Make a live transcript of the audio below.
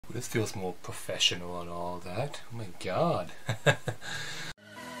This feels more professional and all that. Oh my god.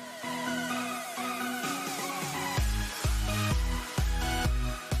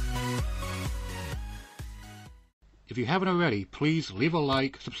 If you haven't already, please leave a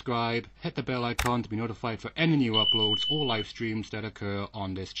like, subscribe, hit the bell icon to be notified for any new uploads or live streams that occur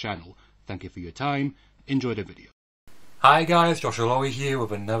on this channel. Thank you for your time. Enjoy the video. Hi guys, Joshua Lawrie here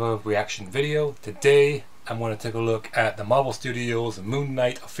with another reaction video. Today I'm going to take a look at the Marvel Studios Moon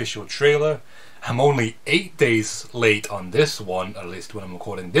Knight official trailer. I'm only 8 days late on this one, at least when I'm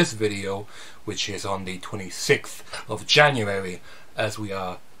recording this video, which is on the 26th of January, as we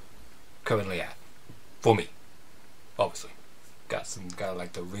are currently at. For me. Obviously, got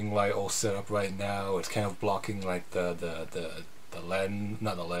like the ring light all set up right now. It's kind of blocking like the lens,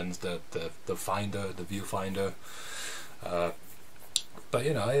 not the lens, the finder, the viewfinder. But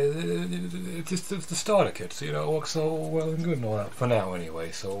you know, it's the starter kit, so you know, it works so well and good and all that for now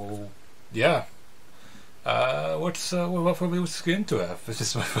anyway. So yeah, let's get into it. It's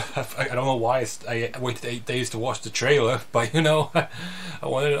just I don't know why I waited 8 days to watch the trailer, but you know, I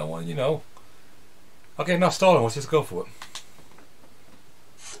want you know. Okay, enough stalling, let's just go for it.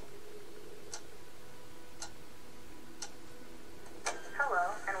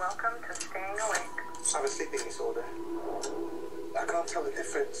 Hello, and welcome to Staying Awake. I have a sleeping disorder. I can't tell the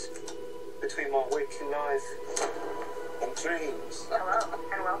difference between my waking life and dreams. Hello,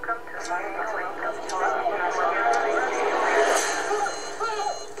 and welcome to Staying Awake.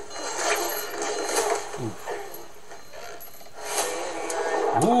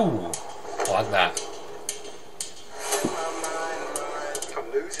 Ooh, I like that. I'm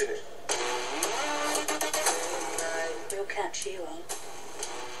losing it. We'll catch you on.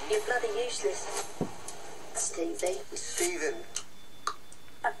 You're bloody useless, Stevie. Stephen.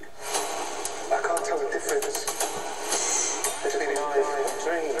 I can't tell the difference between life and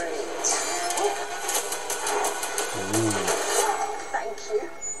dreams. Thank you.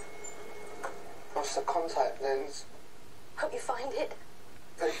 Lost the contact lens. Hope you find it.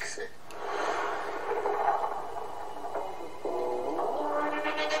 Thanks.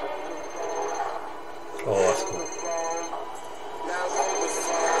 Oh, that's cool.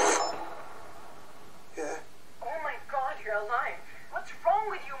 Yeah. Oh my god, you're alive. What's wrong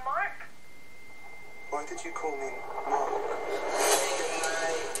with you, Mark? Why did you call me Mark?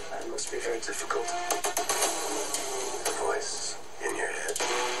 That must be very difficult. The voice in your head.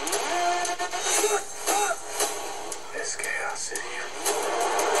 There's chaos in you.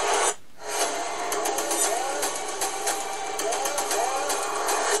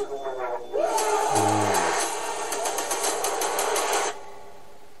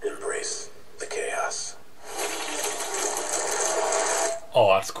 Embrace the chaos.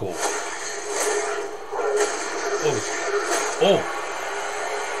 Oh, that's cool. Oh. Oh.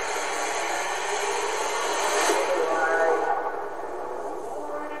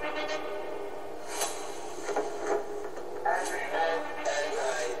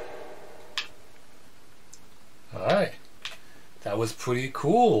 Alright. That was pretty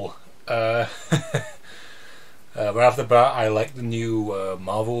cool. Right off the bat, I like the new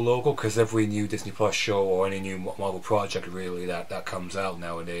Marvel logo, because every new Disney Plus show or any new Marvel project really that comes out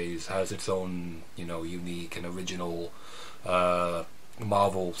nowadays has its own, you know, unique and original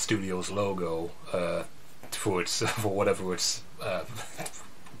Marvel Studios logo for its for whatever it's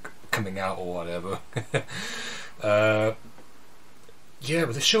coming out or whatever. Yeah,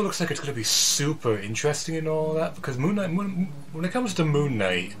 but the show looks like it's going to be super interesting and all that, because Moon Knight, when it comes to Moon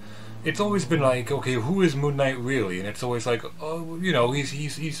Knight, it's always been like, okay, who is Moon Knight really? And it's always like, oh, you know,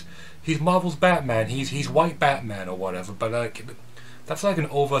 he's Marvel's Batman, he's white Batman or whatever. But like, that's like an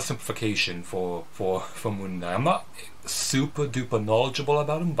oversimplification for Moon Knight. I'm not super duper knowledgeable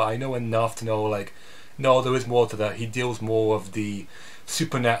about him, but I know enough to know, like, no, there is more to that. He deals more of the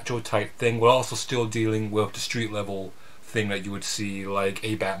supernatural type thing, while also still dealing with the street level thing that you would see like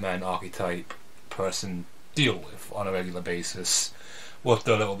a Batman archetype person deal with on a regular basis, with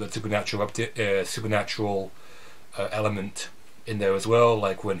the little bit supernatural element in there as well,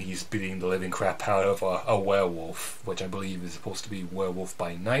 like when he's beating the living crap out of a werewolf, which I believe is supposed to be Werewolf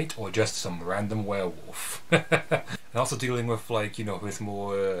by Night or just some random werewolf. And also dealing with, like, you know, his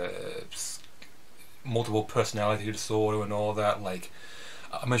more multiple personality disorder and all that. Like,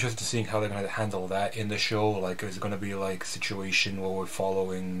 I'm interested in seeing how they're going to handle that in the show. Like, is it going to be like a situation where we're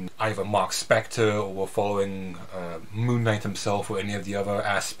following either Mark Spector, or we're following Moon Knight himself, or any of the other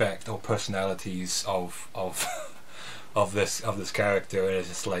aspect or personalities of this character? And it's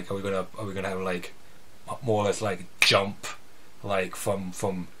just like, are we gonna have like more or less like jump like from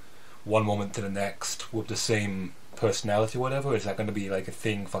one moment to the next with the same personality or whatever? Is that going to be like a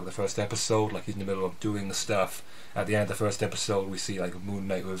thing for the first episode? Like he's in the middle of doing the stuff. At the end of the first episode, we see like Moon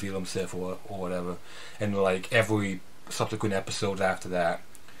Knight reveal himself or whatever. And like every subsequent episode after that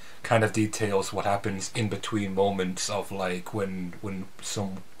kind of details what happens in between moments of like when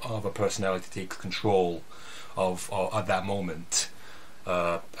some other personality takes control of at that moment.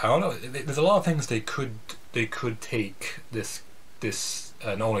 I don't know. There's a lot of things they could take this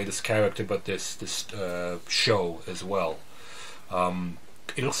not only this character but this show as well.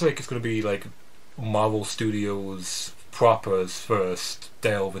 It looks like it's going to be like Marvel Studios proper's first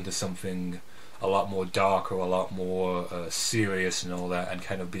delve into something a lot more darker, a lot more serious and all that, and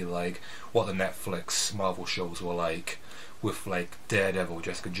kind of be like what the Netflix Marvel shows were like, with like Daredevil,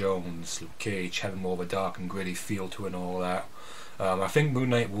 Jessica Jones, Luke Cage, having more of a dark and gritty feel to it and all that. I think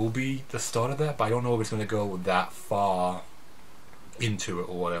Moon Knight will be the start of that, but I don't know if it's going to go that far into it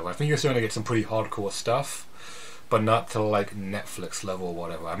or whatever. I think you're starting to get some pretty hardcore stuff, but not to like Netflix level or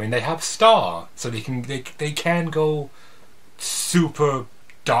whatever. I mean, they have Star, so they can go super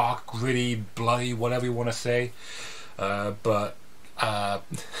dark, gritty, bloody, whatever you want to say. But I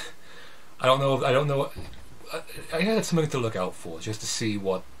don't know. I guess it's something to look out for, just to see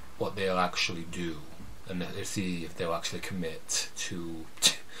what they'll actually do, and to see if they'll actually commit to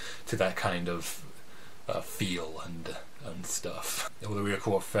that kind of feel and stuff. With a really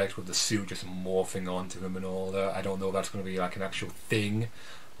cool effect with the suit just morphing onto him and all that. I don't know if that's going to be like an actual thing,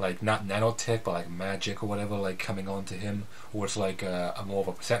 like not nanotech but like magic or whatever, like coming onto him, or it's like a more of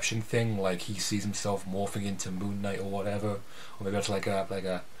a perception thing, like he sees himself morphing into Moon Knight or whatever, or maybe it's like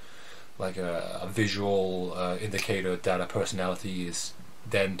a visual indicator that a personality is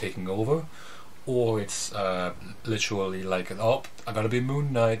then taking over, or it's literally like, oh, I gotta be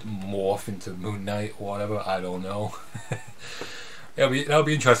Moon Knight, morph into Moon Knight or whatever. I don't know. That'll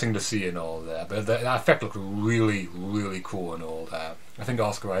be interesting to see and all that. But that effect looked really, really cool and all that. I think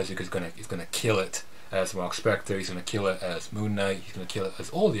Oscar Isaac is gonna kill it as Mark Spector. He's gonna kill it as Moon Knight. He's gonna kill it as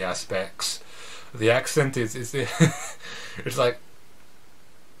all the aspects. The accent is it's like,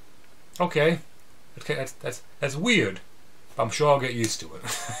 okay, that's weird. I'm sure I'll get used to it.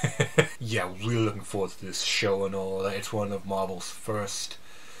 Yeah, really looking forward to this show and all that. It's one of Marvel's first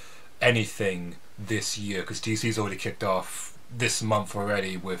anything this year, because DC's already kicked off this month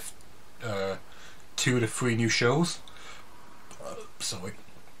already with 2 to 3 new shows.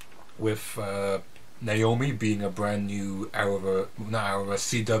 With Naomi being a brand new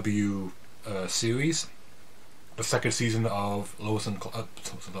CW series. The second season of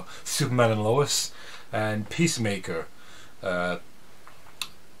Superman and Lois, and Peacemaker.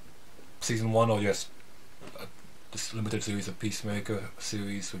 Season 1, or just this limited series of Peacemaker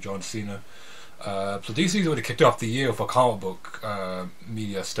series with John Cena. So DC's already kicked off the year for comic book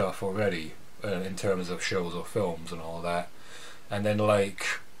media stuff already, in terms of shows or films and all that. And then like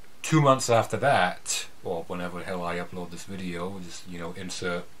 2 months after that, or whenever the hell I upload this video, just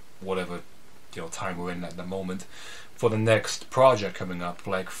insert whatever time we're in at the moment, for the next project coming up.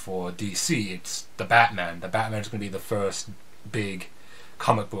 Like for DC, it's the Batman. The Batman's going to be the first big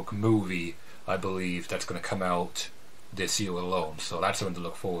comic book movie, I believe, that's going to come out this year alone, so that's something to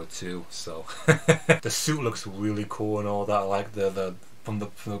look forward to. So the suit looks really cool and all that. Like from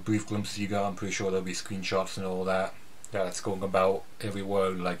the brief glimpses you got, I'm pretty sure there'll be screenshots and all that that's going about everywhere,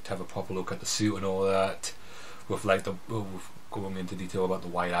 like to have a proper look at the suit and all that, with like going into detail about the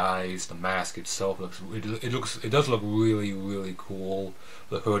white eyes, the mask itself it does look really, really cool.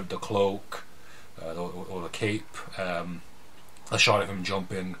 The hood, the cloak, or the cape, a shot of him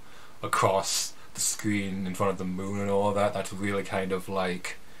jumping across the screen in front of the moon and all that. That's really kind of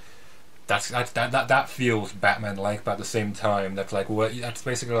like that feels Batman-like, but at the same time, that's like, well, that's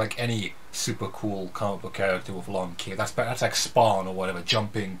basically like any super cool comic book character with long cape. That's like Spawn or whatever,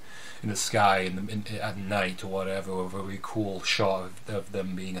 jumping in the sky at night or whatever, or a very cool shot of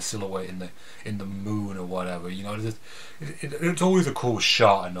them being a silhouette in the moon or whatever. It's always a cool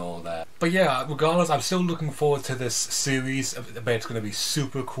shot and all that. But yeah, regardless, I'm still looking forward to this series. I bet it's going to be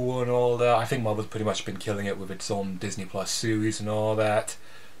super cool and all that. I think Marvel's pretty much been killing it with its own Disney Plus series and all that,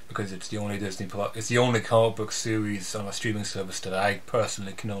 because it's the only it's the only comic book series on a streaming service that I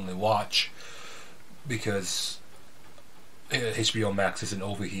personally can only watch, because HBO Max isn't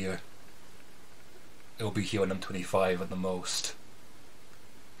over here. It'll be here on M25 at the most.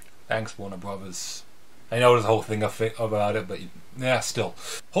 Thanks, Warner Brothers. I know there's a whole thing about it, but yeah, still.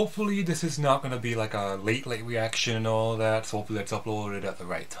 Hopefully this is not going to be like a late reaction and all that, so hopefully it's uploaded at the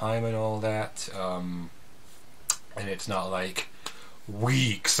right time and all that, and it's not like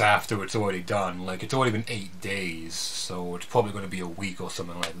weeks after it's already done. Like, it's already been 8 days, so it's probably going to be a week or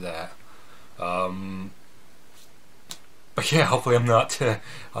something like that. But yeah, hopefully I'm not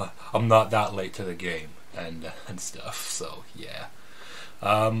that late to the game and stuff. So yeah.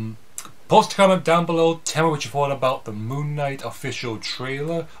 Post a comment down below. Tell me what you thought about the Moon Knight official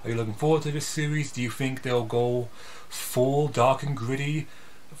trailer. Are you looking forward to this series? Do you think they'll go full dark and gritty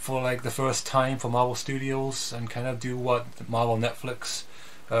for like the first time for Marvel Studios and kind of do what Marvel Netflix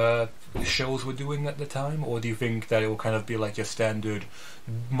shows were doing at the time, or do you think that it will kind of be like your standard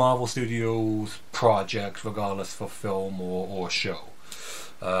Marvel Studios project regardless for film or show?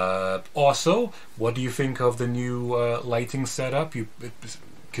 Also, what do you think of the new lighting setup?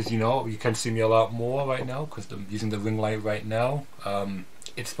 Because you can see me a lot more right now because I'm using the ring light right now.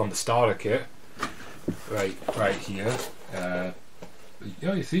 It's from the starter kit, right here.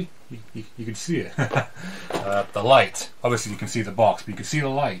 You see, you can see it. The light. Obviously, you can see the box, but you can see the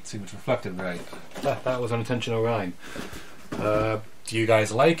light. It was reflected right. That was an intentional rhyme. Do you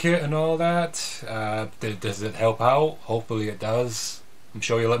guys like it and all that? Does it help out? Hopefully, it does. I'm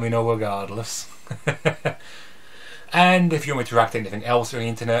sure you'll let me know regardless. And if you want me to react to anything else on the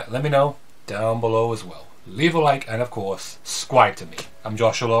internet, let me know down below as well. Leave a like and, of course, subscribe to me. I'm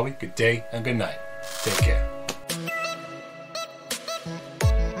Joshua Lawrie. Good day and good night. Take care.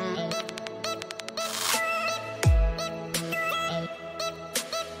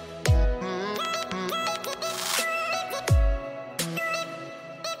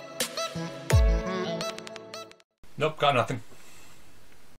 Nope, got nothing.